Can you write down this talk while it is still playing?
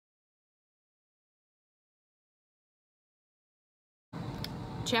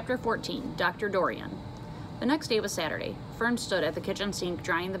Chapter 14, Dr. Dorian. The next day was Saturday. Fern stood at the kitchen sink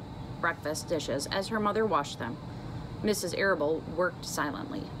drying the breakfast dishes as her mother washed them. Mrs. Arable worked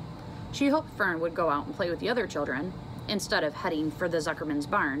silently. She hoped Fern would go out and play with the other children, instead of heading for the Zuckerman's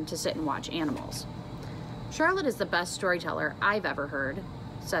barn to sit and watch animals. "Charlotte is the best storyteller I've ever heard,"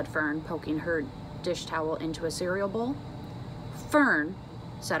 said Fern, poking her dish towel into a cereal bowl. "Fern,"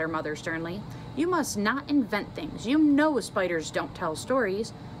 said her mother sternly, "you must not invent things. You know spiders don't tell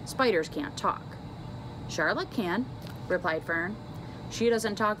stories. Spiders can't talk." "Charlotte can," replied Fern. "She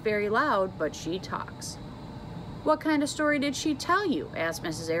doesn't talk very loud, but she talks." "What kind of story did she tell you?" asked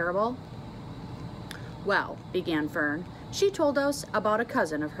Mrs. Arable. "Well," began Fern, "she told us about a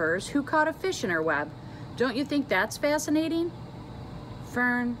cousin of hers who caught a fish in her web. Don't you think that's fascinating?"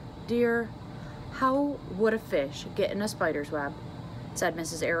 "Fern, dear, how would a fish get in a spider's web?" said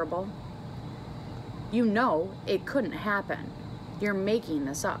Mrs. Arable. "You know it couldn't happen. You're making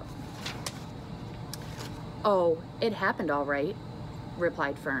this up." "Oh, it happened all right,"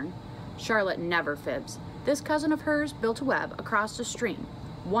 replied Fern. "Charlotte never fibs. This cousin of hers built a web across the stream.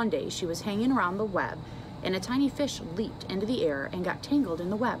 One day she was hanging around the web, and a tiny fish leaped into the air and got tangled in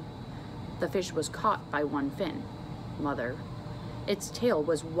the web. The fish was caught by one fin, Mother. Its tail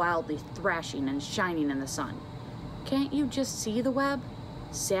was wildly thrashing and shining in the sun. Can't you just see the web?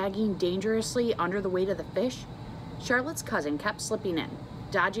 Sagging dangerously under the weight of the fish? Charlotte's cousin kept slipping in,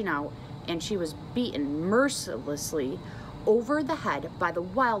 dodging out, and she was beaten mercilessly over the head by the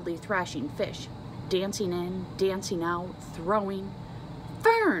wildly thrashing fish, dancing in, dancing out, throwing.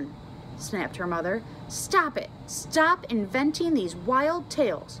 "Fern!" snapped her mother. "Stop it! Stop inventing these wild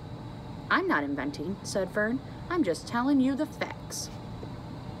tales." "I'm not inventing," said Fern. "I'm just telling you the facts."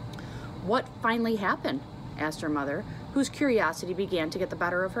 "What finally happened?" asked her mother, whose curiosity began to get the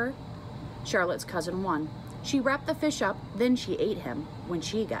better of her. "Charlotte's cousin won. She wrapped the fish up, then she ate him when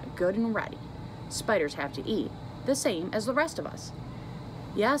she got good and ready. Spiders have to eat, the same as the rest of us."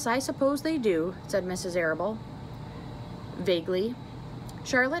 "Yes, I suppose they do," said Mrs. Arable vaguely.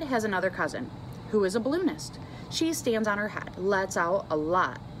 "Charlotte has another cousin, who is a balloonist. She stands on her head, lets out a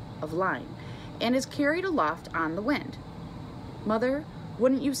lot of line, and is carried aloft on the wind. Mother,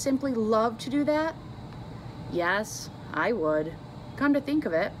 wouldn't you simply love to do that?" "Yes, I would, come to think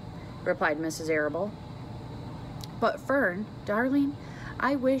of it," replied Mrs. Arable. "But Fern, darling,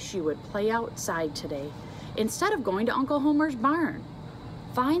 I wish you would play outside today, instead of going to Uncle Homer's barn.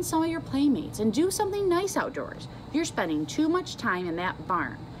 Find some of your playmates and do something nice outdoors. You're spending too much time in that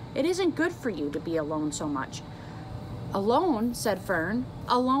barn. It isn't good for you to be alone so much." "Alone?" said Fern.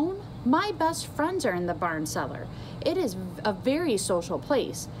 "Alone? My best friends are in the barn cellar. It is a very social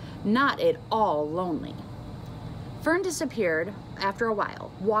place, not at all lonely." Fern disappeared after a while,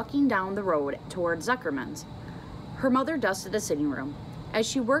 walking down the road toward Zuckerman's. Her mother dusted the sitting room. As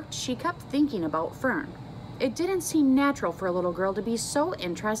she worked, she kept thinking about Fern. It didn't seem natural for a little girl to be so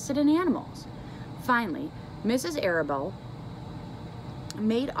interested in animals. Finally, Mrs. Arable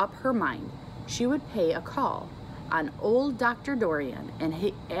made up her mind she would pay a call on old Dr. Dorian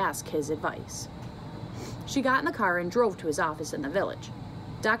and ask his advice. She got in the car and drove to his office in the village.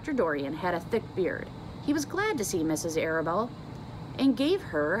 Dr. Dorian had a thick beard. He was glad to see Mrs. Arable and gave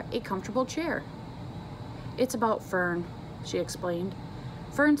her a comfortable chair. "It's about Fern," she explained.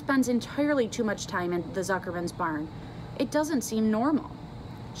 "Fern spends entirely too much time in the Zuckerman's barn. It doesn't seem normal.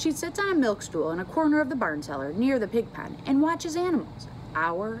 She sits on a milk stool in a corner of the barn cellar near the pig pen and watches animals,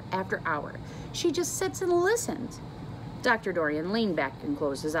 hour after hour. She just sits and listens." Dr. Dorian leaned back and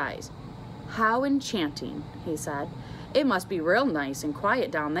closed his eyes. "How enchanting," he said. "It must be real nice and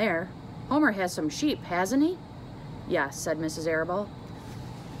quiet down there. Homer has some sheep, hasn't he?" "Yes," said Mrs. Arable.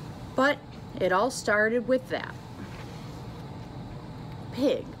 "But it all started with that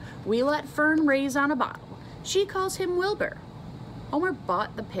pig we let Fern raise on a bottle. She calls him Wilbur. Homer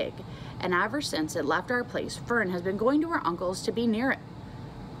bought the pig, and ever since it left our place, Fern has been going to her uncle's to be near it."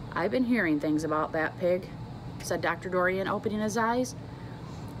 "I've been hearing things about that pig," said Dr. Dorian, opening his eyes.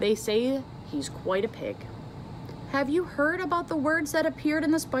 "They say he's quite a pig." "Have you heard about the words that appeared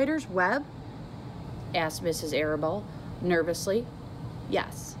in the spider's web?" asked Mrs. Arable nervously.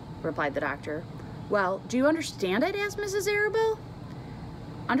 "Yes," replied the doctor. "Well, do you understand it?" asked Mrs. Arable.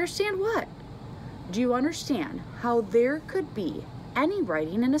 "Understand what?" "Do you understand how there could be any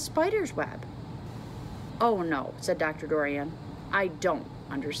writing in a spider's web?" "Oh no," said Dr. Dorian. "I don't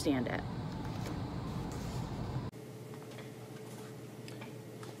understand it."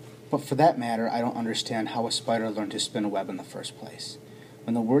 But for that matter, I don't understand how a spider learned to spin a web in the first place.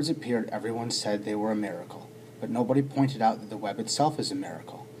 When the words appeared, everyone said they were a miracle, but nobody pointed out that the web itself is a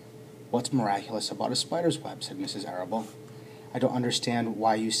miracle. "What's miraculous about a spider's web?" said Mrs. Arable. I don't understand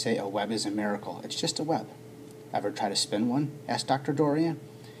why you say a web is a miracle. It's just a web. Ever try to spin one? Asked Dr. Dorian.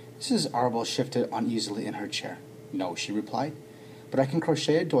 Mrs. Arble shifted uneasily in her chair. No, she replied. But I can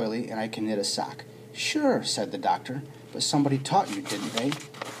crochet a doily and I can knit a sock. Sure, said the doctor, but somebody taught you, didn't they?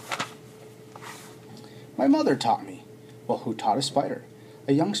 My mother taught me. Well, who taught a spider?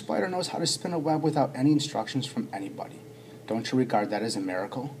 A young spider knows how to spin a web without any instructions from anybody. Don't you regard that as a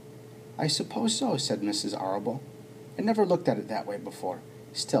miracle? I suppose so, said Mrs. Arable. I never looked at it that way before.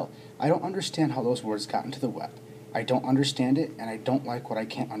 Still, I don't understand how those words got into the web. I don't understand it, and I don't like what I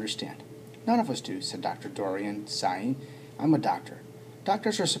can't understand. None of us do, said Dr. Dorian, sighing. I'm a doctor.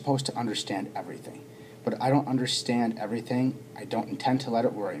 Doctors are supposed to understand everything. But I don't understand everything. I don't intend to let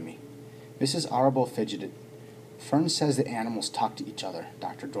it worry me. Mrs. Arable fidgeted. Fern says that animals talk to each other,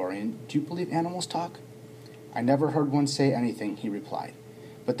 Dr. Dorian. Do you believe animals talk? I never heard one say anything, he replied.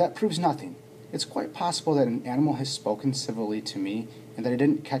 But that proves nothing. It's quite possible that an animal has spoken civilly to me and that I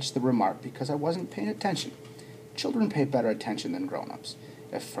didn't catch the remark because I wasn't paying attention. Children pay better attention than grown-ups.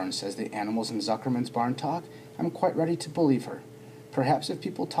 If Fern says the animals in Zuckerman's barn talk, I'm quite ready to believe her. Perhaps if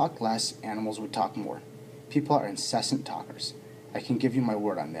people talked less, animals would talk more. People are incessant talkers. I can give you my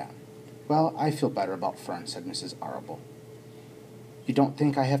word on that. Well, I feel better about Fern, said Mrs. Arable. You don't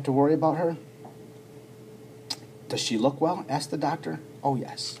think I have to worry about her? Does she look well? Asked the doctor. Oh,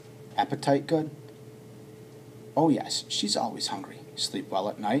 yes. Appetite good? Oh, yes. She's always hungry. Sleep well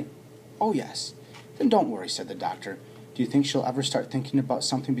at night? Oh, yes. Then don't worry, said the doctor. Do you think she'll ever start thinking about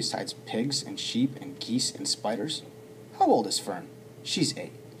something besides pigs and sheep and geese and spiders? How old is Fern? She's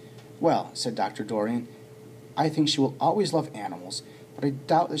 8. Well, said Dr. Dorian, I think she will always love animals, but I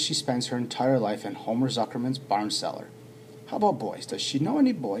doubt that she spends her entire life in Homer Zuckerman's barn cellar. How about boys? Does she know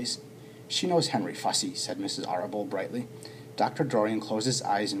any boys? She knows Henry Fussy, said Mrs. Arable brightly. Dr. Dorian closed his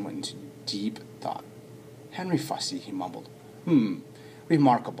eyes and went into deep thought. Henry Fussy, he mumbled.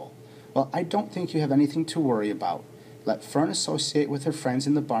 Remarkable. Well, I don't think you have anything to worry about. Let Fern associate with her friends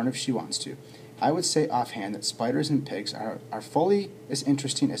in the barn if she wants to. I would say offhand that spiders and pigs are fully as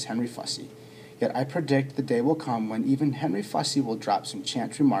interesting as Henry Fussy. Yet I predict the day will come when even Henry Fussy will drop some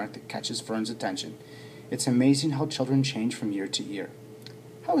chance remark that catches Fern's attention. It's amazing how children change from year to year.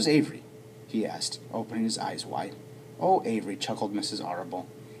 How is Avery? He asked, opening his eyes wide. Oh, Avery, chuckled Mrs. Arable.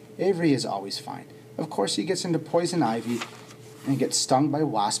 Avery is always fine. Of course he gets into poison ivy and gets stung by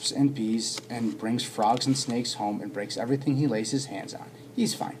wasps and bees and brings frogs and snakes home and breaks everything he lays his hands on.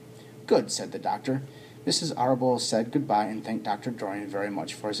 He's fine. Good, said the doctor. Mrs. Arable said goodbye and thanked Dr. Dorian very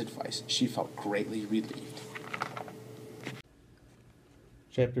much for his advice. She felt greatly relieved.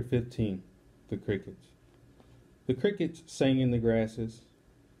 Chapter 15. The Crickets. The crickets sang in the grasses.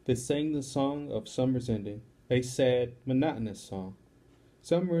 They sang the song of summer's ending, a sad, monotonous song.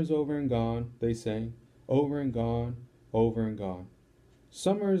 Summer is over and gone, they sang, over and gone, over and gone.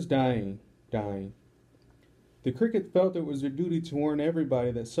 Summer is dying, dying. The crickets felt it was their duty to warn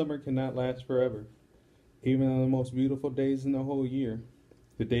everybody that summer cannot last forever, even on the most beautiful days in the whole year.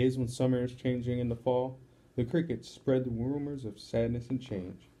 The days when summer is changing into fall, the crickets spread the rumors of sadness and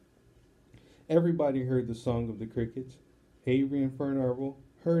change. Everybody heard the song of the crickets. Avery and Fern Arble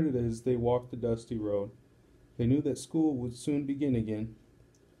heard it as they walked the dusty road. They knew that school would soon begin again.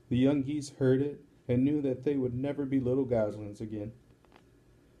 The young geese heard it and knew that they would never be little goslings again.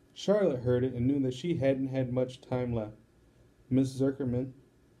 Charlotte heard it and knew that she hadn't had much time left. Miss Zuckerman,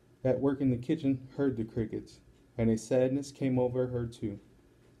 at work in the kitchen, heard the crickets, and a sadness came over her too.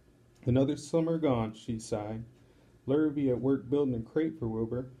 Another summer gone, she sighed. Lurvy, at work building a crate for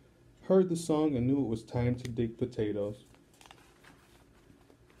Wilbur, heard the song and knew it was time to dig potatoes.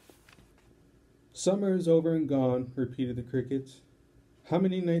 Summer is over and gone, repeated the crickets. How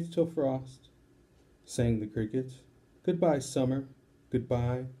many nights till frost? Sang the crickets. Goodbye, summer.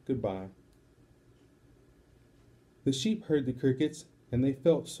 Goodbye, goodbye. The sheep heard the crickets, and they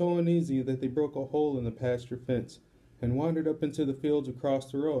felt so uneasy that they broke a hole in the pasture fence and wandered up into the fields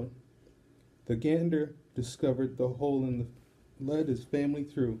across the road. The gander discovered the hole and led his family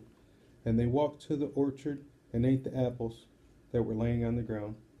through, and they walked to the orchard and ate the apples that were laying on the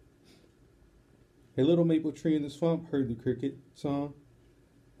ground. A little maple tree in the swamp heard the cricket song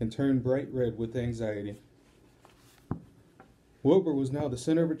and turned bright red with anxiety. Wilbur was now the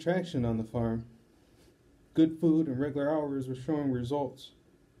center of attraction on the farm. Good food and regular hours were showing results.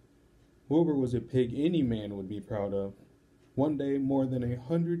 Wilbur was a pig any man would be proud of. One day, more than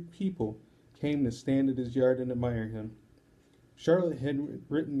 100 people came to stand at his yard and admire him. Charlotte had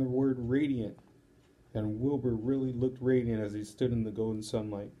written the word radiant, and Wilbur really looked radiant as he stood in the golden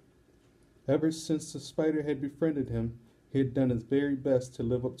sunlight. Ever since the spider had befriended him, he had done his very best to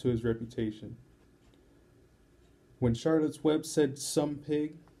live up to his reputation. When Charlotte's Web said some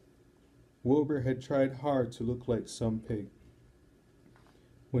pig, Wilbur had tried hard to look like some pig.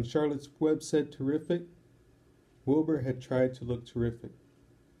 When Charlotte's Web said terrific, Wilbur had tried to look terrific.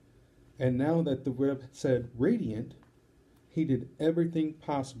 And now that the web said radiant, he did everything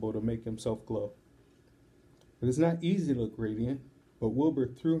possible to make himself glow. It is not easy to look radiant, but Wilbur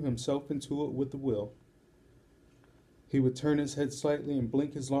threw himself into it with a will. He would turn his head slightly and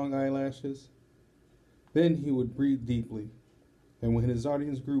blink his long eyelashes. Then he would breathe deeply, and when his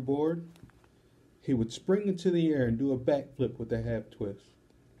audience grew bored, he would spring into the air and do a backflip with a half twist.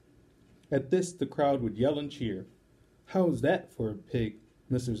 At this, the crowd would yell and cheer. "How's that for a pig?"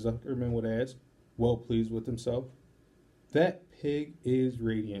 Mr. Zuckerman would ask, well pleased with himself. "That pig is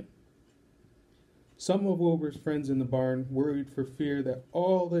radiant." Some of Wilbur's friends in the barn worried for fear that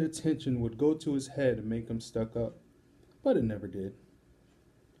all the attention would go to his head and make him stuck up, but it never did.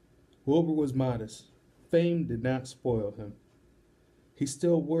 Wilbur was modest. Fame did not spoil him. He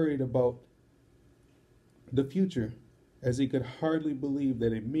still worried about the future, as he could hardly believe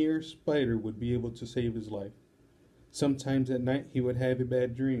that a mere spider would be able to save his life. Sometimes at night he would have a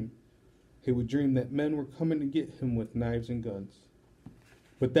bad dream. He would dream that men were coming to get him with knives and guns.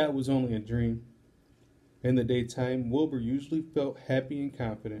 But that was only a dream. In the daytime, Wilbur usually felt happy and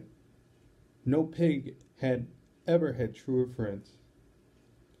confident. No pig had ever had truer friends.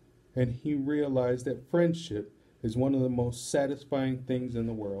 And he realized that friendship is one of the most satisfying things in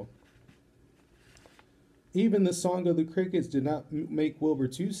the world. Even the song of the crickets did not make Wilbur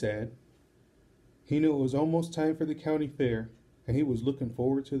too sad. He knew it was almost time for the county fair, and he was looking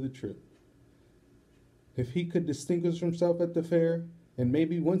forward to the trip. If he could distinguish himself at the fair and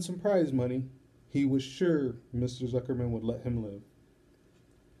maybe win some prize money, he was sure Mr. Zuckerman would let him live.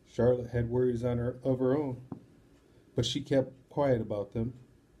 Charlotte had worries of her own, but she kept quiet about them.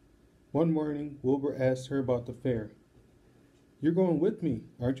 One morning, Wilbur asked her about the fair. "You're going with me,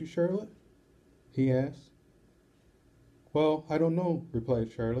 aren't you, Charlotte?" he asked. "Well, I don't know,"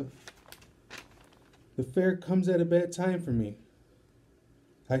 replied Charlotte. "The fair comes at a bad time for me.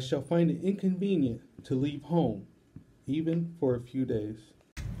 I shall find it inconvenient to leave home, even for a few days."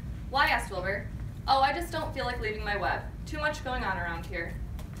 "Why?" asked Wilbur. "Oh, I just don't feel like leaving my web. Too much going on around here."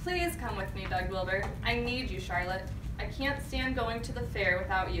 "Please come with me," begged Wilbur. "I need you, Charlotte. I can't stand going to the fair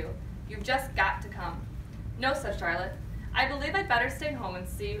without you. You've just got to come." "No," said Charlotte. "I believe I'd better stay home and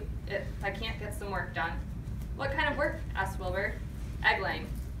see if I can't get some work done." "What kind of work?" asked Wilbur. "Egg laying.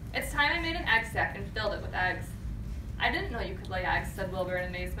 It's time I made an egg sack and filled it with eggs." "I didn't know you could lay eggs," said Wilbur in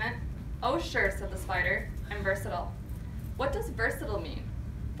amazement. "Oh, sure," said the spider. "I'm versatile." "What does versatile mean?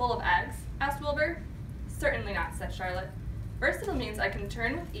 Full of eggs?" asked Wilbur. "Certainly not," said Charlotte. "Versatile means I can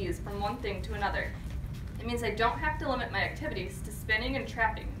turn with ease from one thing to another. It means I don't have to limit my activities to spinning and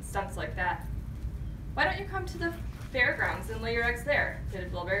trapping and stunts like that." "Why don't you come to the fairgrounds and lay your eggs there?"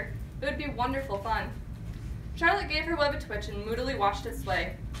 pleaded Wilbur. "It would be wonderful fun." Charlotte gave her web a twitch and moodily watched it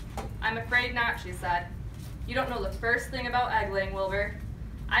sway. "I'm afraid not," she said. "You don't know the first thing about egg laying, Wilbur.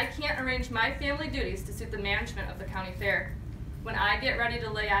 I can't arrange my family duties to suit the management of the county fair. When I get ready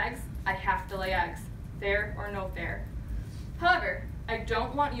to lay eggs, I have to lay eggs, fair or no fair. However, I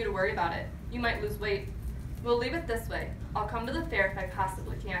don't want you to worry about it. You might lose weight. We'll leave it this way. I'll come to the fair if I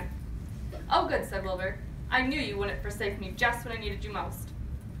possibly can." "Oh, good," said Wilbur. "I knew you wouldn't forsake me just when I needed you most."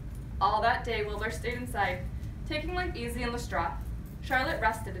 All that day, Wilbur stayed inside, taking life easy in the straw. Charlotte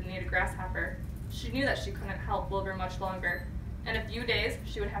rested and ate a grasshopper. She knew that she couldn't help Wilbur much longer. In a few days,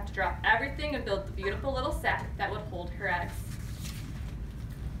 she would have to drop everything and build the beautiful little sack that would hold her eggs.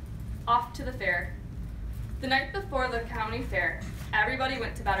 Off to the fair. The night before the county fair, everybody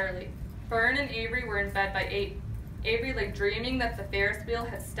went to bed early. Fern and Avery were in bed by 8. Avery lay dreaming that the Ferris wheel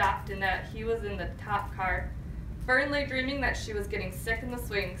had stopped and that he was in the top car. Fern lay dreaming that she was getting sick in the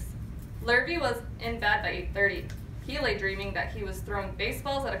swings. Lurvy was in bed by 8:30. He lay dreaming that he was throwing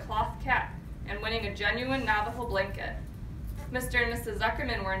baseballs at a cloth cat and winning a genuine Navajo blanket. Mr. and Mrs.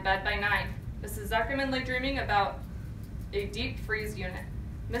 Zuckerman were in bed by 9. Mrs. Zuckerman lay dreaming about a deep freeze unit.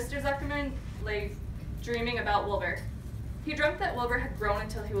 Mr. Zuckerman lay dreaming about Wilbur. He dreamt that Wilbur had grown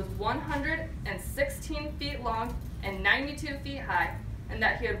until he was 116 feet long and 92 feet high, and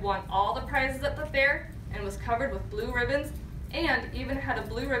that he had won all the prizes at the fair and was covered with blue ribbons and even had a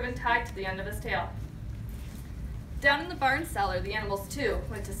blue ribbon tied to the end of his tail. Down in the barn cellar, the animals too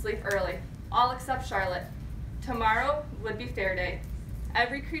went to sleep early, all except Charlotte. Tomorrow would be fair day.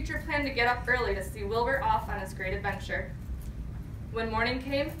 Every creature planned to get up early to see Wilbur off on his great adventure. When morning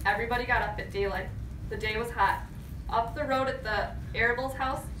came, everybody got up at daylight. The day was hot. Up the road at the Arables'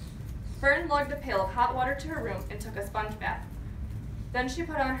 house, Fern lugged a pail of hot water to her room and took a sponge bath. Then she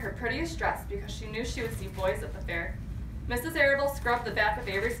put on her prettiest dress because she knew she would see boys at the fair. Mrs. Arable scrubbed the back of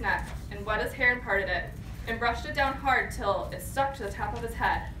Avery's neck and wet his hair and parted it, and brushed it down hard till it stuck to the top of his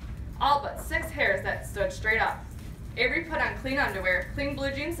head, all but 6 hairs that stood straight up. Avery put on clean underwear, clean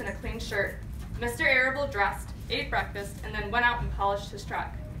blue jeans, and a clean shirt. Mr. Arable dressed, ate breakfast, and then went out and polished his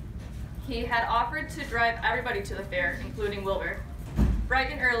truck. He had offered to drive everybody to the fair, including Wilbur.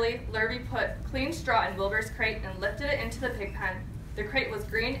 Bright and early, Lurvy put clean straw in Wilbur's crate and lifted it into the pig pen. The crate was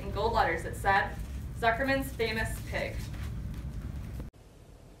green in gold letters that said, Zuckerman's Famous Pig.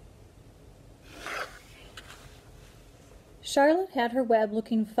 Charlotte had her web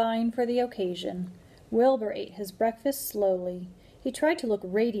looking fine for the occasion. Wilbur ate his breakfast slowly. He tried to look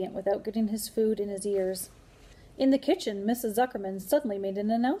radiant without getting his food in his ears. In the kitchen, Mrs. Zuckerman suddenly made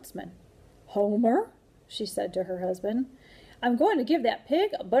an announcement. "Homer," she said to her husband, "I'm going to give that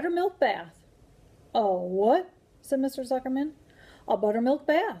pig a buttermilk bath." "A what?" said Mr. Zuckerman. "A buttermilk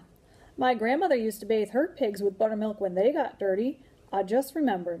bath. My grandmother used to bathe her pigs with buttermilk when they got dirty. I just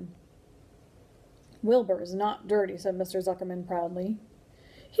remembered." "Wilbur is not dirty," said Mr. Zuckerman proudly.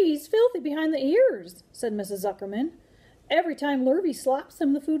 "He's filthy behind the ears," said Mrs. Zuckerman. "Every time Lurvy slops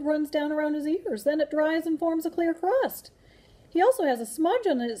him, the food runs down around his ears. Then it dries and forms a clear crust. He also has a smudge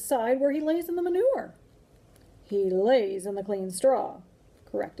on his side where he lays in the manure." "He lays in the clean straw,"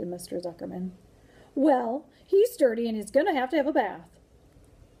 corrected Mr. Zuckerman. "Well, he's dirty and he's going to have a bath."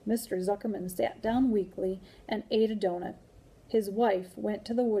 Mr. Zuckerman sat down weakly and ate a donut. His wife went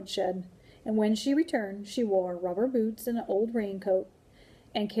to the woodshed, and when she returned, she wore rubber boots and an old raincoat,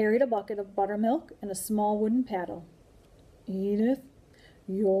 and carried a bucket of buttermilk and a small wooden paddle. "Edith,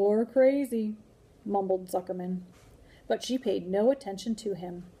 you're crazy," mumbled Zuckerman. But she paid no attention to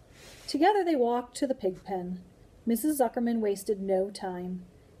him. Together they walked to the pig pen. Mrs. Zuckerman wasted no time.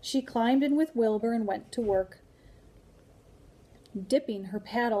 She climbed in with Wilbur and went to work. Dipping her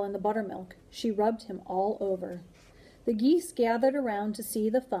paddle in the buttermilk, she rubbed him all over. The geese gathered around to see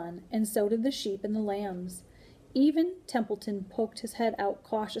the fun, and so did the sheep and the lambs. Even Templeton poked his head out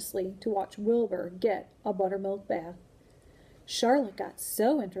cautiously to watch Wilbur get a buttermilk bath. Charlotte got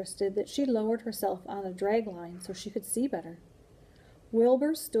so interested that she lowered herself on a drag line so she could see better.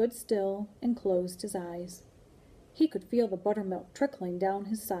 Wilbur stood still and closed his eyes. He could feel the buttermilk trickling down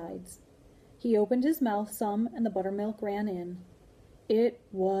his sides. He opened his mouth some, and the buttermilk ran in. It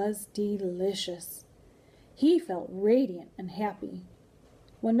was delicious. He felt radiant and happy.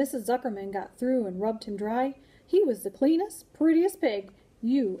 When Mrs. Zuckerman got through and rubbed him dry, he was the cleanest, prettiest pig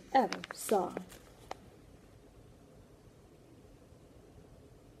you ever saw.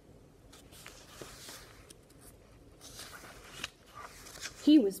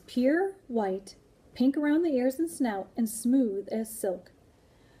 He was pure white, pink around the ears and snout, and smooth as silk.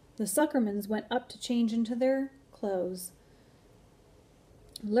 The Zuckermans went up to change into their clothes.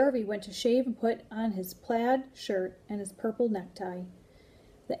 Lurvy went to shave and put on his plaid shirt and his purple necktie.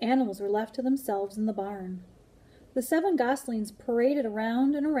 The animals were left to themselves in the barn. The 7 goslings paraded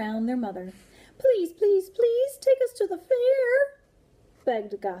around and around their mother. "Please, please, please, take us to the fair,"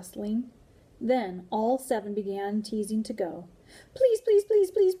 begged a gosling. Then all 7 began teasing to go. "Please, please,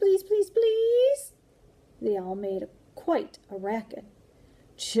 please, please, please, please, please." They all made quite a racket.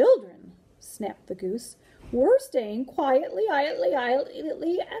 "Children," snapped the goose, "we're staying quietly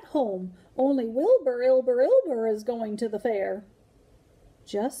at home. Only Wilbur is going to the fair."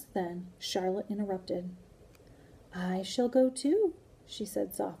 Just then Charlotte interrupted. "I shall go too," she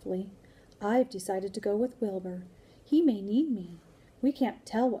said softly. "I've decided to go with Wilbur. He may need me. We can't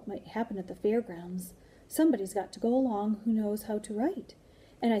tell what might happen at the fairgrounds. Somebody's got to go along who knows how to write.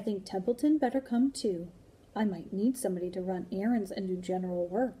 And I think Templeton better come too. I might need somebody to run errands and do general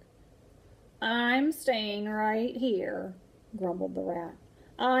work." "I'm staying right here," grumbled the rat.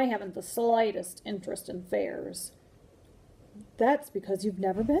 "I haven't the slightest interest in fairs." "That's because you've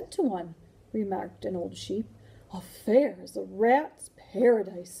never been to one," remarked an old sheep. "A fair is a rat's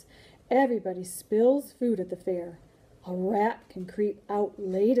paradise. Everybody spills food at the fair. A rat can creep out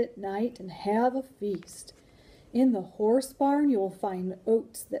late at night and have a feast. In the horse barn you will find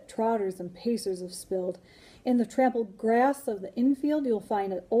oats that trotters and pacers have spilled. In the trampled grass of the infield you'll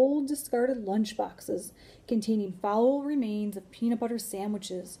find old discarded lunch boxes containing foul remains of peanut butter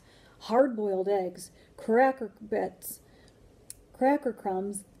sandwiches, hard-boiled eggs, cracker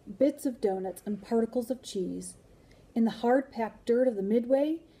crumbs, bits of donuts, and particles of cheese. In the hard-packed dirt of the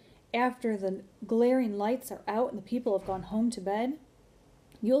midway, after the glaring lights are out and the people have gone home to bed,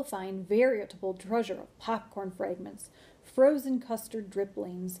 you'll find veritable treasure of popcorn fragments, frozen custard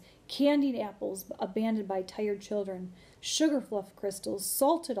drippings, candied apples abandoned by tired children, sugar fluff crystals,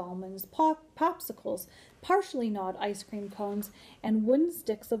 salted almonds, popsicles, partially gnawed ice cream cones, and wooden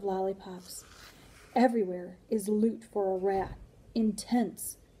sticks of lollipops. Everywhere is loot for a rat, in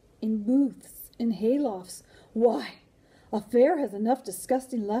tents, in booths, in haylofts. Why, a fair has enough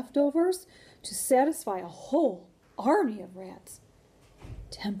disgusting leftovers to satisfy a whole army of rats.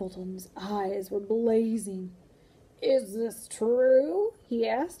 Templeton's eyes were blazing. "Is this true?" he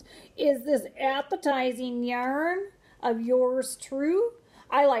asked. "Is this appetizing yarn of yours true?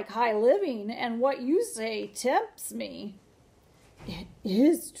 I like high living, and what you say tempts me." "It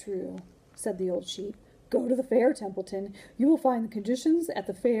is true," said the old sheep. "Go to the fair, Templeton. You will find the conditions at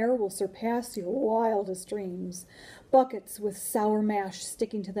the fair will surpass your wildest dreams. Buckets with sour mash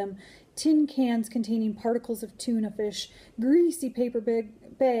sticking to them, tin cans containing particles of tuna fish, greasy paper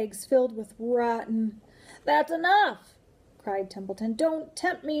bags filled with rotten—" "That's enough!" cried Templeton. "Don't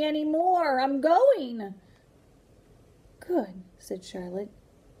tempt me any more. I'm going." "Good," said Charlotte,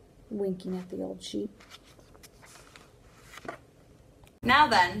 winking at the old sheep. Now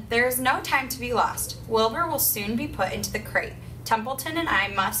then, there is no time to be lost. Wilbur will soon be put into the crate. Templeton and I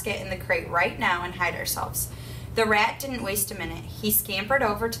must get in the crate right now and hide ourselves. The rat didn't waste a minute. He scampered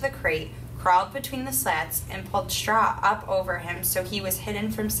over to the crate, crawled between the slats, and pulled straw up over him so he was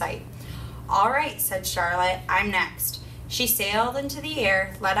hidden from sight. "All right," said Charlotte, "I'm next." She sailed into the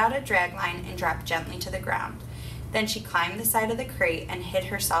air, let out a drag line, and dropped gently to the ground. Then she climbed the side of the crate and hid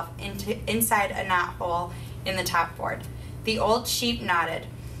herself inside a knothole in the top board. The old sheep nodded.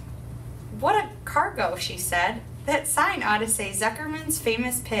 "What a cargo," she said. "That sign ought to say Zuckerman's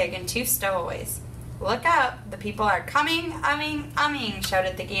Famous Pig and 2 stowaways." "Look out, the people are coming, umming,"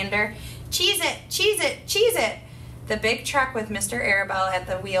 shouted the gander. "Cheese it, cheese it, cheese it!" The big truck with Mr. Arabelle at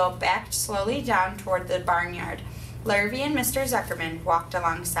the wheel backed slowly down toward the barnyard. Lurvy and Mr. Zuckerman walked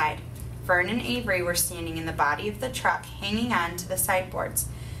alongside. Fern and Avery were standing in the body of the truck, hanging on to the sideboards.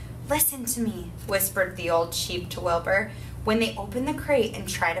 "Listen to me," whispered the old sheep to Wilbur. "When they open the crate and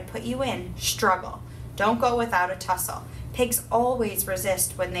try to put you in, struggle. Don't go without a tussle. Pigs always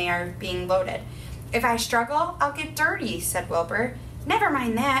resist when they are being loaded." "If I struggle, I'll get dirty," said Wilbur. "Never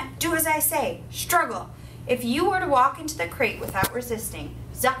mind that. Do as I say. Struggle. If you were to walk into the crate without resisting,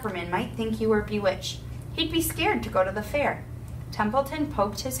 Zuckerman might think you were bewitched. He'd be scared to go to the fair." Templeton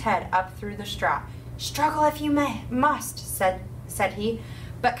poked his head up through the straw. "Struggle if you must," said he.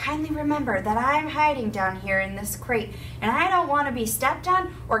 "But kindly remember that I'm hiding down here in this crate, and I don't want to be stepped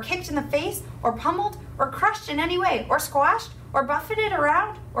on, or kicked in the face, or pummeled, or crushed in any way, or squashed, or buffeted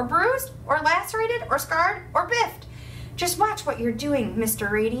around, or bruised, or lacerated, or scarred, or biffed. Just watch what you're doing, Mr.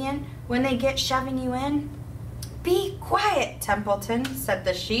 Radian, when they get shoving you in." "Be quiet, Templeton," said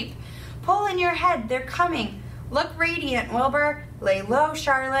the sheep. "Pull in your head, they're coming. Look radiant, Wilbur. Lay low,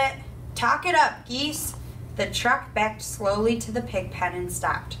 Charlotte. Talk it up, geese." The truck backed slowly to the pig pen and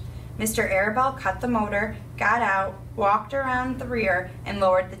stopped. Mr. Arabelle cut the motor, got out, walked around the rear, and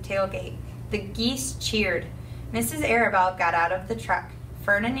lowered the tailgate. The geese cheered. Mrs. Arabelle got out of the truck.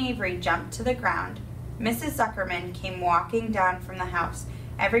 Fern and Avery jumped to the ground. Mrs. Zuckerman came walking down from the house.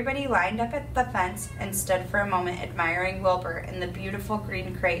 Everybody lined up at the fence and stood for a moment admiring Wilbur and the beautiful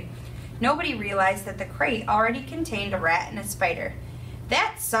green crate. Nobody realized that the crate already contained a rat and a spider.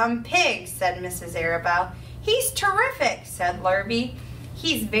 "That's some pig," said Mrs. Arabelle. "He's terrific," said Lurvy.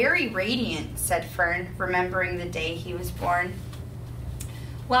 "He's very radiant," said Fern, remembering the day he was born.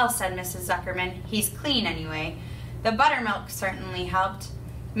 "Well," said Mrs. Zuckerman, "he's clean anyway. The buttermilk certainly helped."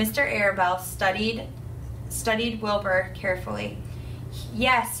 Mr. Arabelle studied Wilbur carefully.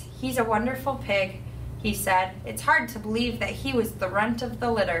 "Yes, he's a wonderful pig," he said. "It's hard to believe that he was the runt of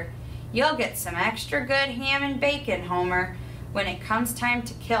the litter. You'll get some extra good ham and bacon, Homer, when it comes time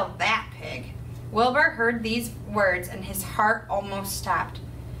to kill that pig." Wilbur heard these words and his heart almost stopped.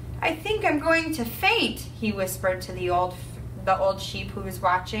 "I think I'm going to faint," he whispered to the old sheep who was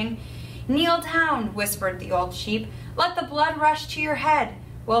watching. "Kneel down," whispered the old sheep. "Let the blood rush to your head."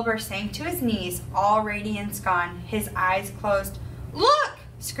 Wilbur sank to his knees, all radiance gone, his eyes closed. "Look!"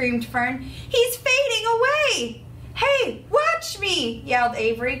 screamed Fern. "He's fading away!" "Hey, watch me!" yelled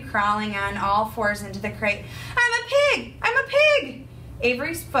Avery, crawling on all fours into the crate. "I'm a pig! I'm a pig!"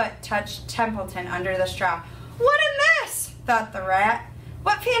 Avery's foot touched Templeton under the straw. "What a mess!" thought the rat.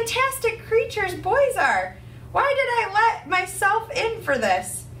 "What fantastic creatures boys are! Why did I let myself in for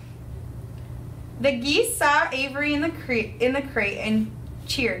this?" The geese saw Avery in the crate and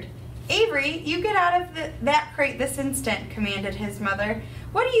cheered. "Avery, you get out of that crate this instant," commanded his mother.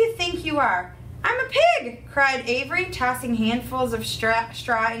 "What do you think you are?" "I'm a pig!" cried Avery, tossing handfuls of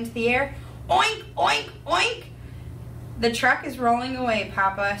straw into the air. "Oink, oink, oink!" The truck is rolling away,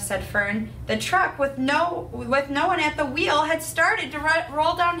 Papa, said Fern. The truck, with no one at the wheel, had started to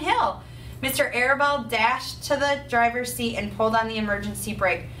roll downhill. Mr. Arabelle dashed to the driver's seat and pulled on the emergency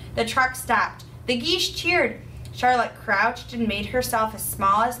brake. The truck stopped. The geese cheered. Charlotte crouched and made herself as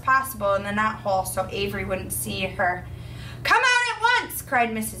small as possible in the knothole so Avery wouldn't see her. Come out at once,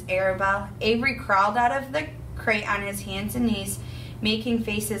 cried Mrs. Arabelle. Avery crawled out of the crate on his hands and knees, making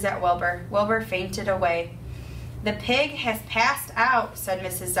faces at Wilbur. Wilbur fainted away. The pig has passed out, said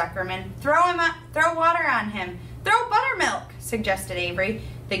Mrs. Zuckerman. Throw water on him. Throw buttermilk, suggested Avery.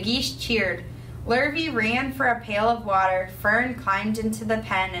 The geese cheered. Lurvy ran for a pail of water. Fern climbed into the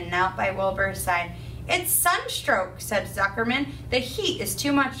pen and knelt by Wilbur's side. It's sunstroke, said Zuckerman. The heat is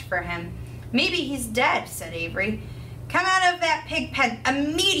too much for him. Maybe he's dead, said Avery. Come out of that pig pen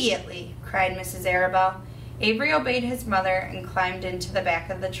immediately, cried Mrs. Arabelle. Avery obeyed his mother and climbed into the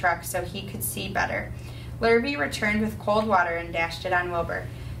back of the truck so he could see better. Lurvy returned with cold water and dashed it on Wilbur.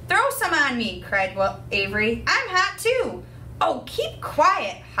 Throw some on me, cried Avery. I'm hot too. Oh, keep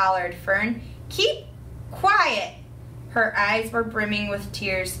quiet, hollered Fern. Keep quiet. Her eyes were brimming with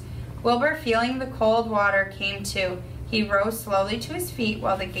tears. Wilbur, feeling the cold water, came to. He rose slowly to his feet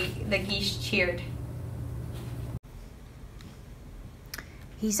while the geese cheered.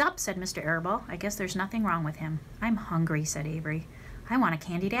 He's up, said Mr. Arabelle. I guess there's nothing wrong with him. I'm hungry, said Avery. I want a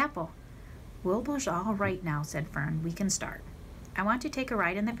candied apple. Wilbur's all right now, said Fern. We can start. I want to take a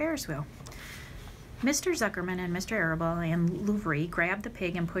ride in the Ferris wheel. Mr. Zuckerman and Mr. Arabelle and Louvry grabbed the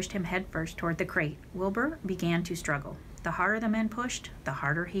pig and pushed him headfirst toward the crate. Wilbur began to struggle. The harder the men pushed, the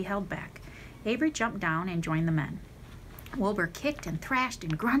harder he held back. Avery jumped down and joined the men. Wilbur kicked and thrashed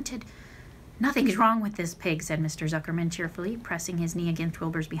and grunted. Nothing's wrong with this pig, said Mr. Zuckerman cheerfully, pressing his knee against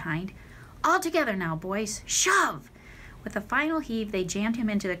Wilbur's behind. All together now, boys. Shove! With a final heave, they jammed him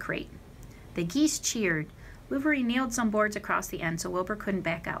into the crate. The geese cheered. Louvry nailed some boards across the end so Wilbur couldn't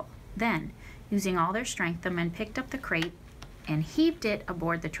back out. Then, using all their strength, the men picked up the crate and heaved it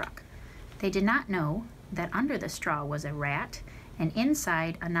aboard the truck. They did not know that under the straw was a rat and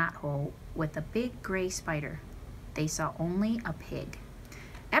inside a knothole with a big gray spider. They saw only a pig.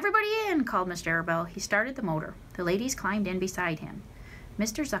 Everybody in, called Mr. Arabelle. He started the motor. The ladies climbed in beside him.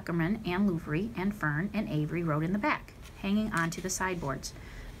 Mr. Zuckerman and Louvry and Fern and Avery rode in the back, hanging onto the sideboards.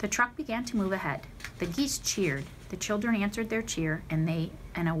 The truck began to move ahead. The geese cheered. The children answered their cheer, and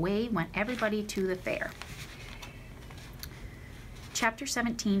away went everybody to the fair. Chapter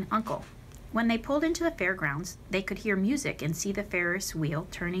 17, Uncle. When they pulled into the fairgrounds, they could hear music and see the Ferris wheel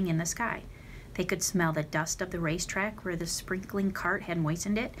turning in the sky. They could smell the dust of the racetrack where the sprinkling cart had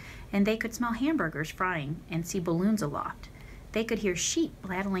moistened it, and they could smell hamburgers frying and see balloons aloft. They could hear sheep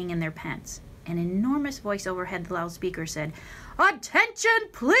rattling in their pens. An enormous voice overhead the loudspeaker said, "Attention,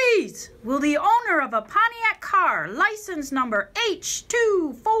 please! Will the owner of a Pontiac car, license number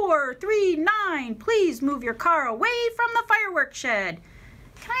H2439, please move your car away from the fireworks shed?"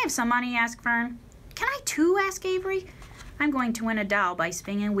 Can I have some money? Asked Fern. Can I too? Asked Avery. I'm going to win a doll by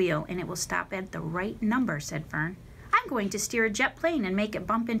spinning a wheel, and it will stop at the right number, said Fern. I'm going to steer a jet plane and make it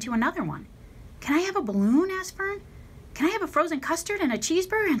bump into another one. Can I have a balloon? Asked Fern. Can I have a frozen custard and a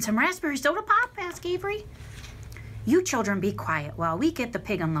cheeseburger and some raspberry soda pop? Asked Avery. You children be quiet while we get the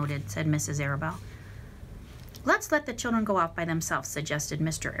pig unloaded, said Mrs. Arabelle. Let's let the children go off by themselves, suggested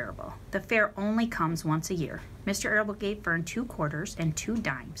Mr. Arabelle. The fair only comes once a year. Mr. Arabelle gave Fern 2 quarters and 2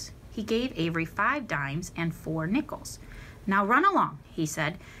 dimes. He gave Avery 5 dimes and 4 nickels. Now run along, he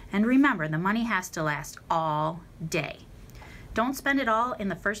said, and remember the money has to last all day. Don't spend it all in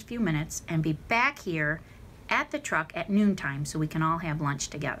the first few minutes, and be back here at the truck at noontime so we can all have lunch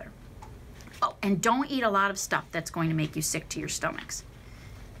together. Oh, and don't eat a lot of stuff that's going to make you sick to your stomachs.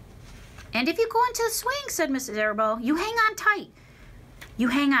 And if you go into the swing, said Mrs. Arabelle, you hang on tight. You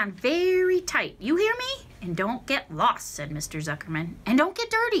hang on very tight. You hear me? And don't get lost, said Mr. Zuckerman. And don't get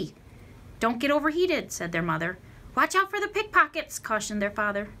dirty. Don't get overheated, said their mother. Watch out for the pickpockets, cautioned their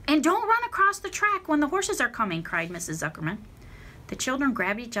father. And don't run across the track when the horses are coming, cried Mrs. Zuckerman. The children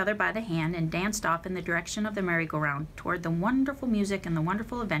grabbed each other by the hand and danced off in the direction of the merry-go-round toward the wonderful music and the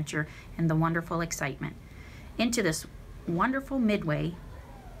wonderful adventure and the wonderful excitement. Into this wonderful midway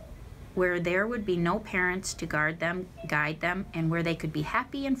where there would be no parents to guide them, and where they could be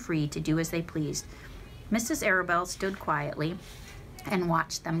happy and free to do as they pleased. Mrs. Arabelle stood quietly and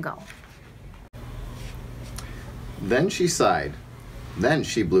watched them go. Then she sighed. Then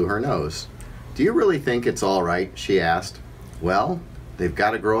she blew her nose. "Do you really think it's all right?" she asked. "Well, they've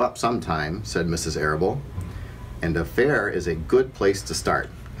got to grow up sometime," said Mrs. Arabelle. "And a fair is a good place to start,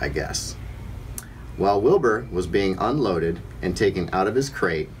 I guess." While Wilbur was being unloaded and taken out of his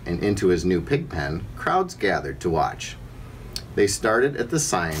crate and into his new pig pen, crowds gathered to watch. They started at the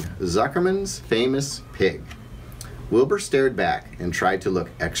sign, Zuckerman's Famous Pig. Wilbur stared back and tried to look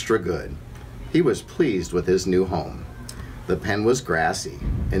extra good. He was pleased with his new home. The pen was grassy,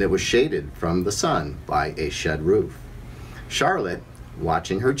 and it was shaded from the sun by a shed roof. Charlotte,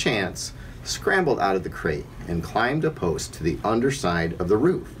 watching her chance, scrambled out of the crate and climbed a post to the underside of the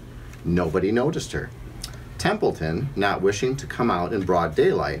roof. Nobody noticed her. Templeton, not wishing to come out in broad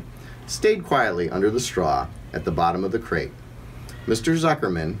daylight, stayed quietly under the straw at the bottom of the crate. Mr.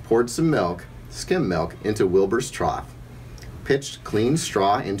 Zuckerman poured some milk, skim milk, into Wilbur's trough, pitched clean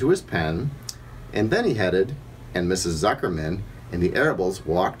straw into his pen, and then he headed, and Mrs. Zuckerman and the Arables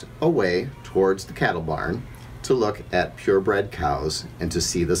walked away towards the cattle barn to look at purebred cows and to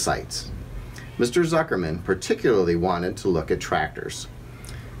see the sights. Mr. Zuckerman particularly wanted to look at tractors.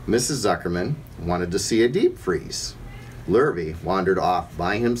 Mrs. Zuckerman wanted to see a deep freeze. Lurvy wandered off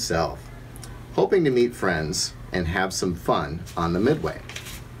by himself, hoping to meet friends and have some fun on the midway.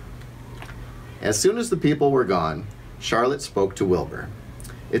 As soon as the people were gone, Charlotte spoke to Wilbur.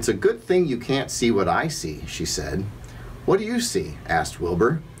 "It's a good thing you can't see what I see," she said. "What do you see?" asked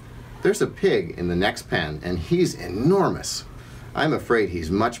Wilbur. "There's a pig in the next pen, and he's enormous. I'm afraid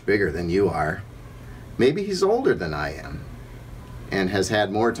he's much bigger than you are. Maybe he's older than I am, and has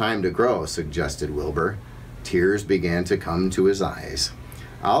had more time to grow," suggested Wilbur. Tears began to come to his eyes.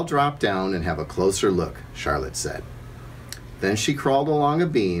 "I'll drop down and have a closer look," Charlotte said. Then she crawled along a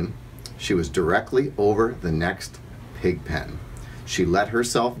beam. She was directly over the next pig pen. She let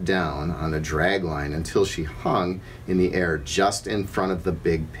herself down on a drag line until she hung in the air just in front of the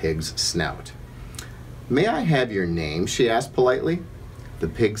big pig's snout. "May I have your name?" she asked politely. The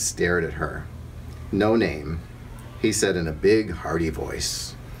pig stared at her. "No name," he said in a big, hearty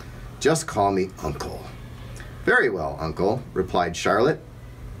voice. "Just call me Uncle." "Very well, Uncle," replied Charlotte.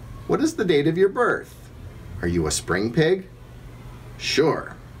 "What is the date of your birth? Are you a spring pig?"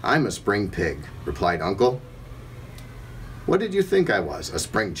 "Sure, I'm a spring pig," replied Uncle. "What did you think I was, a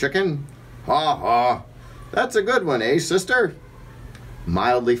spring chicken?" "Ha ha! That's a good one, eh, sister?"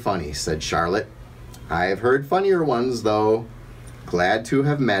 "Mildly funny," said Charlotte. "I have heard funnier ones, though. Glad to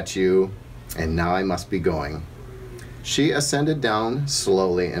have met you, and now I must be going." She ascended down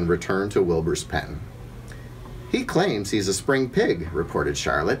slowly and returned to Wilbur's pen. "He claims he's a spring pig," reported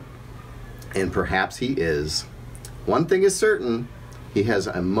Charlotte. "And perhaps he is. One thing is certain, he has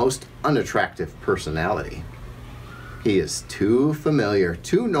a most unattractive personality. He is too familiar,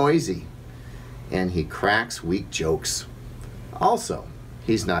 too noisy, and he cracks weak jokes. Also,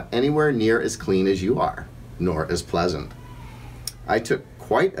 he's not anywhere near as clean as you are, nor as pleasant. I took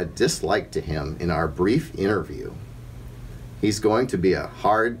quite a dislike to him in our brief interview. He's going to be a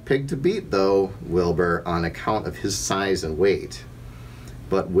hard pig to beat, though, Wilbur, on account of his size and weight.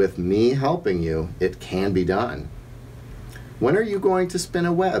 But with me helping you, it can be done." "When are you going to spin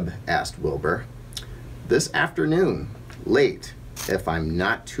a web?" asked Wilbur. "This afternoon, late, if I'm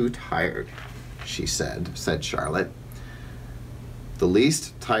not too tired," said Charlotte. "The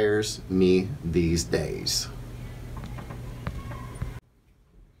least tires me these days."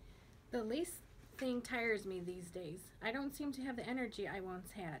 The least thing tires me these days. I don't seem to have the energy I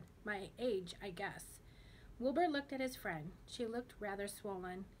once had. My age, I guess. Wilbur looked at his friend. She looked rather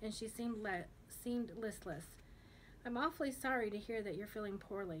swollen, and she seemed listless. "I'm awfully sorry to hear that you're feeling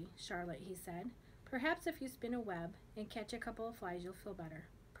poorly, Charlotte," he said. "Perhaps if you spin a web and catch a couple of flies, you'll feel better."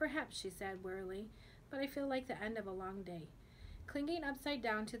 "Perhaps," she said wearily, "but I feel like the end of a long day." Clinging upside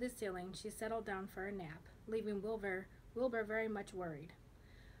down to the ceiling, she settled down for a nap, leaving Wilbur very much worried.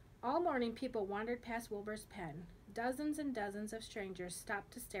 All morning people wandered past Wilbur's pen. Dozens and dozens of strangers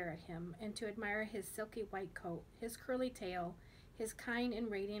stopped to stare at him and to admire his silky white coat, his curly tail, his kind and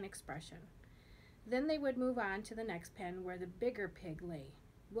radiant expression. Then they would move on to the next pen where the bigger pig lay.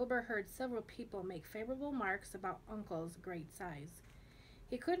 Wilbur heard several people make favorable remarks about Uncle's great size.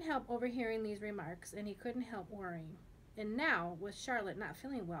 He couldn't help overhearing these remarks, and he couldn't help worrying. And now, with Charlotte not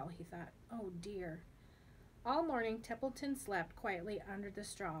feeling well, he thought, "Oh dear." All morning Templeton slept quietly under the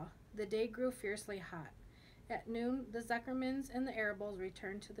straw. The day grew fiercely hot. At noon, the Zuckermans and the Arables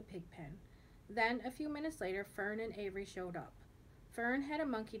returned to the pig pen. Then, a few minutes later, Fern and Avery showed up. Fern had a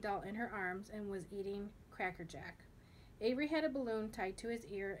monkey doll in her arms and was eating Cracker Jack. Avery had a balloon tied to his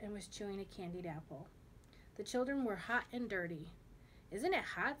ear and was chewing a candied apple. The children were hot and dirty. "Isn't it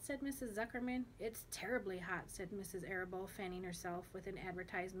hot?" said Mrs. Zuckerman. "It's terribly hot," said Mrs. Arable, fanning herself with an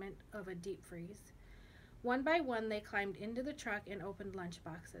advertisement of a deep freeze. One by one they climbed into the truck and opened lunch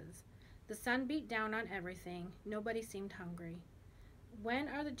boxes. The sun beat down on everything. Nobody seemed hungry. "When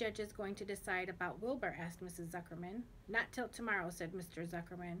are the judges going to decide about Wilbur?" asked Mrs. Zuckerman. "Not till tomorrow," said Mr.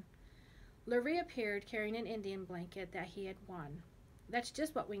 Zuckerman. Lurvy appeared carrying an Indian blanket that he had won. "That's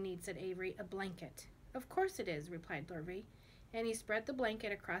just what we need," said Avery, "a blanket." "Of course it is," replied Lurvy, and he spread the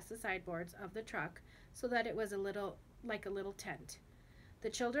blanket across the sideboards of the truck so that it was like a little tent. The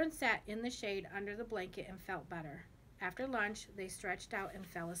children sat in the shade under the blanket and felt better. After lunch, they stretched out and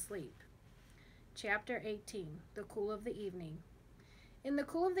fell asleep. Chapter 18, The Cool of the Evening. In the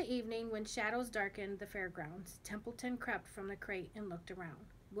cool of the evening, when shadows darkened the fairgrounds, Templeton crept from the crate and looked around.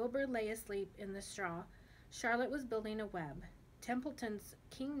 Wilbur lay asleep in the straw. Charlotte was building a web. Templeton's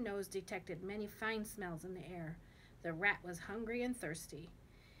keen nose detected many fine smells in the air. The rat was hungry and thirsty.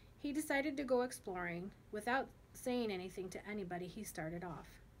 He decided to go exploring. Without saying anything to anybody, he started off.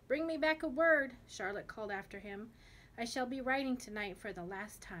 "Bring me back a word," Charlotte called after him. "I shall be writing tonight for the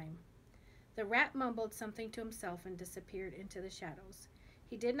last time." The rat mumbled something to himself and disappeared into the shadows.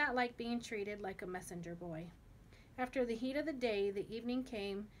 He did not like being treated like a messenger boy. After the heat of the day, the evening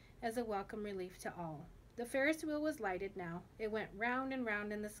came as a welcome relief to all. The Ferris wheel was lighted now. It went round and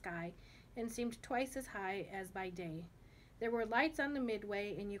round in the sky and seemed twice as high as by day. There were lights on the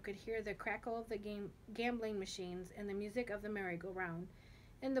midway, and you could hear the crackle of the gambling machines and the music of the merry-go-round,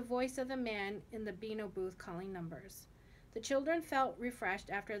 and the voice of the man in the Beano booth calling numbers. The children felt refreshed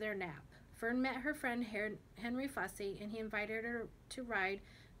after their nap. Fern met her friend Henry Fussy, and he invited her to ride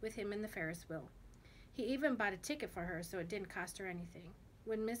with him in the Ferris wheel. He even bought a ticket for her, so it didn't cost her anything.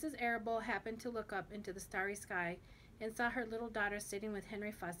 When Mrs. Arable happened to look up into the starry sky and saw her little daughter sitting with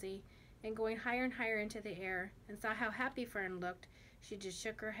Henry Fussy and going higher and higher into the air, and saw how happy Fern looked, she just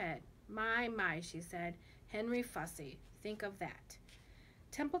shook her head. My, she said, "Henry Fussy, think of that."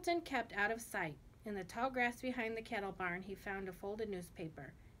 Templeton kept out of sight. In the tall grass behind the cattle barn, he found a folded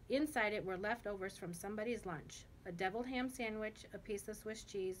newspaper. Inside it were leftovers from somebody's lunch: a deviled ham sandwich, a piece of Swiss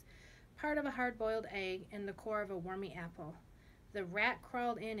cheese, part of a hard-boiled egg, and the core of a wormy apple. The rat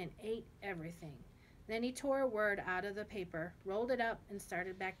crawled in and ate everything. Then he tore a word out of the paper, rolled it up, and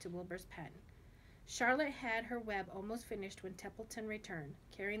started back to Wilbur's pen. Charlotte had her web almost finished when Templeton returned,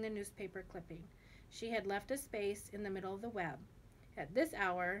 carrying the newspaper clipping. She had left a space in the middle of the web. At this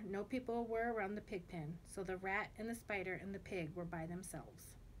hour, no people were around the pig pen, so the rat and the spider and the pig were by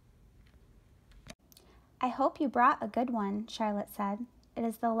themselves. "I hope you brought a good one," Charlotte said. "It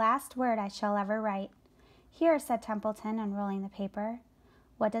is the last word I shall ever write." "Here," said Templeton, unrolling the paper.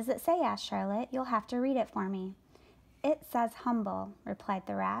 "What does it say?" asked Charlotte. "You'll have to read it for me." "It says humble," replied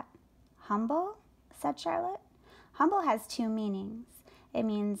the rat. "Humble?" said Charlotte. "Humble has two meanings. It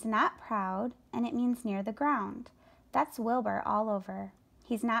means not proud, and it means near the ground. That's Wilbur all over.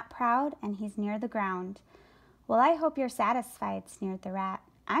 He's not proud, and he's near the ground." "Well, I hope you're satisfied," sneered the rat.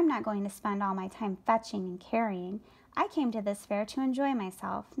 "I'm not going to spend all my time fetching and carrying. I came to this fair to enjoy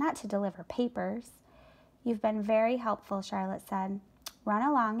myself, not to deliver papers." "You've been very helpful," Charlotte said. "Run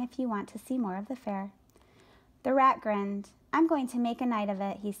along if you want to see more of the fair." The rat grinned. "I'm going to make a night of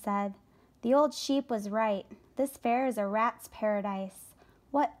it," he said. "The old sheep was right. This fair is a rat's paradise.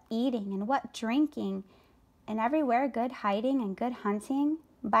 What eating and what drinking, and everywhere good hiding and good hunting.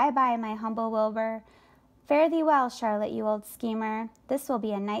 Bye-bye, my humble Wilbur. Fare thee well, Charlotte, you old schemer. This will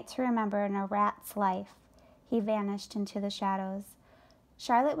be a night to remember in a rat's life." He vanished into the shadows.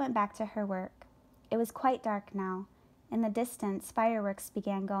 Charlotte went back to her work. It was quite dark now. In the distance, fireworks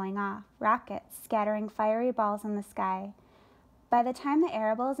began going off, rockets scattering fiery balls in the sky. By the time the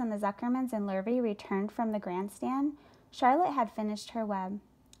Arables and the Zuckermans and Lurvy returned from the grandstand, Charlotte had finished her web.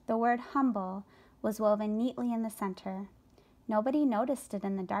 The word humble was woven neatly in the center. Nobody noticed it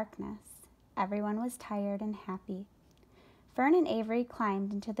in the darkness. Everyone was tired and happy. Fern and Avery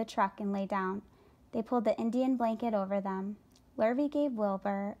climbed into the truck and lay down. They pulled the Indian blanket over them. Lurvy gave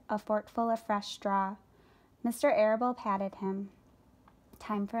Wilbur a forkful of fresh straw. Mr. Arable patted him.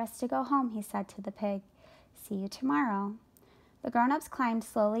 "Time for us to go home," he said to the pig. "See you tomorrow." The grown-ups climbed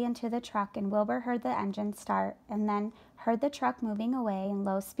slowly into the truck, and Wilbur heard the engine start, and then heard the truck moving away in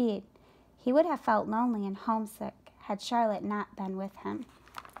low speed. He would have felt lonely and homesick had Charlotte not been with him.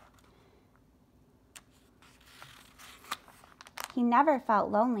 He never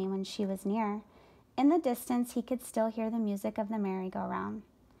felt lonely when she was near. In the distance, he could still hear the music of the merry-go-round.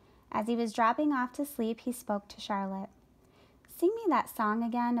 As he was dropping off to sleep, he spoke to Charlotte. "Sing me that song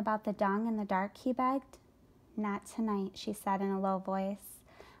again about the dung in the dark," he begged. "Not tonight," she said in a low voice.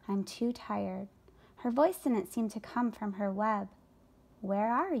 "I'm too tired." Her voice didn't seem to come from her web.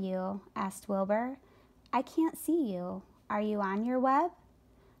 "Where are you?" asked Wilbur. "I can't see you. Are you on your web?"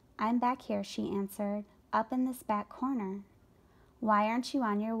 "I'm back here," she answered, "up in this back corner." "Why aren't you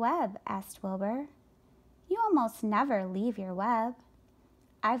on your web?" asked Wilbur. "You almost never leave your web."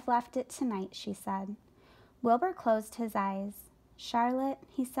 "I've left it tonight," she said. Wilbur closed his eyes. "Charlotte,"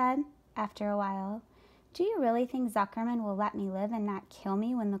 he said, after a while. Do you really think Zuckerman will let me live and not kill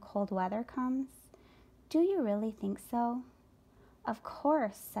me when the cold weather comes? Do you really think so? Of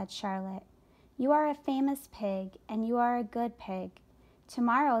course, said Charlotte. You are a famous pig, and you are a good pig.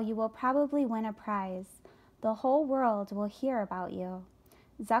 Tomorrow you will probably win a prize. The whole world will hear about you.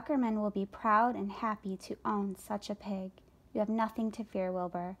 Zuckerman will be proud and happy to own such a pig. You have nothing to fear,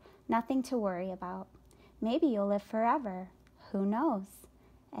 Wilbur, nothing to worry about. Maybe you'll live forever. Who knows?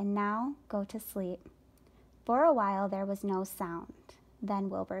 And now go to sleep. For a while there was no sound. Then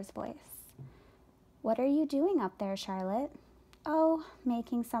Wilbur's voice. What are you doing up there, Charlotte? Oh,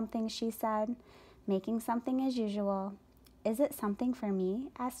 making something, she said. Making something as usual. Is it something for me?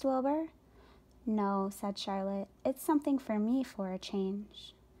 Asked Wilbur. No, said Charlotte. It's something for me for a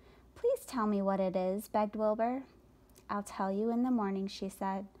change. Please tell me what it is, begged Wilbur. I'll tell you in the morning, she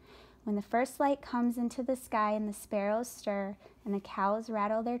said. When the first light comes into the sky and the sparrows stir and the cows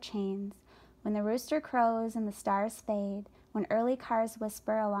rattle their chains, when the rooster crows and the stars fade, when early cars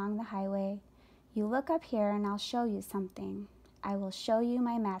whisper along the highway, you look up here and I'll show you something. I will show you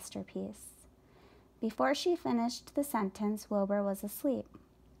my masterpiece. Before she finished the sentence, Wilbur was asleep.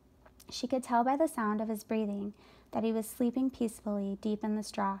 She could tell by the sound of his breathing that he was sleeping peacefully deep in the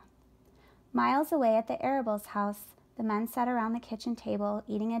straw. Miles away at the Arables' house, the men sat around the kitchen table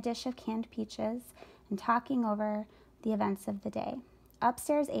eating a dish of canned peaches and talking over the events of the day.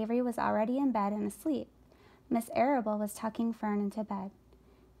 Upstairs, Avery was already in bed and asleep. Miss Arable was tucking Fern into bed.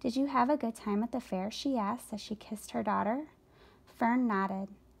 Did you have a good time at the fair? She asked as she kissed her daughter. Fern nodded.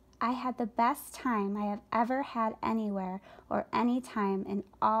 I had the best time I have ever had anywhere or any time in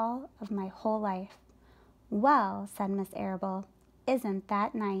all of my whole life. Well, said Miss Arable, isn't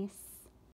that nice?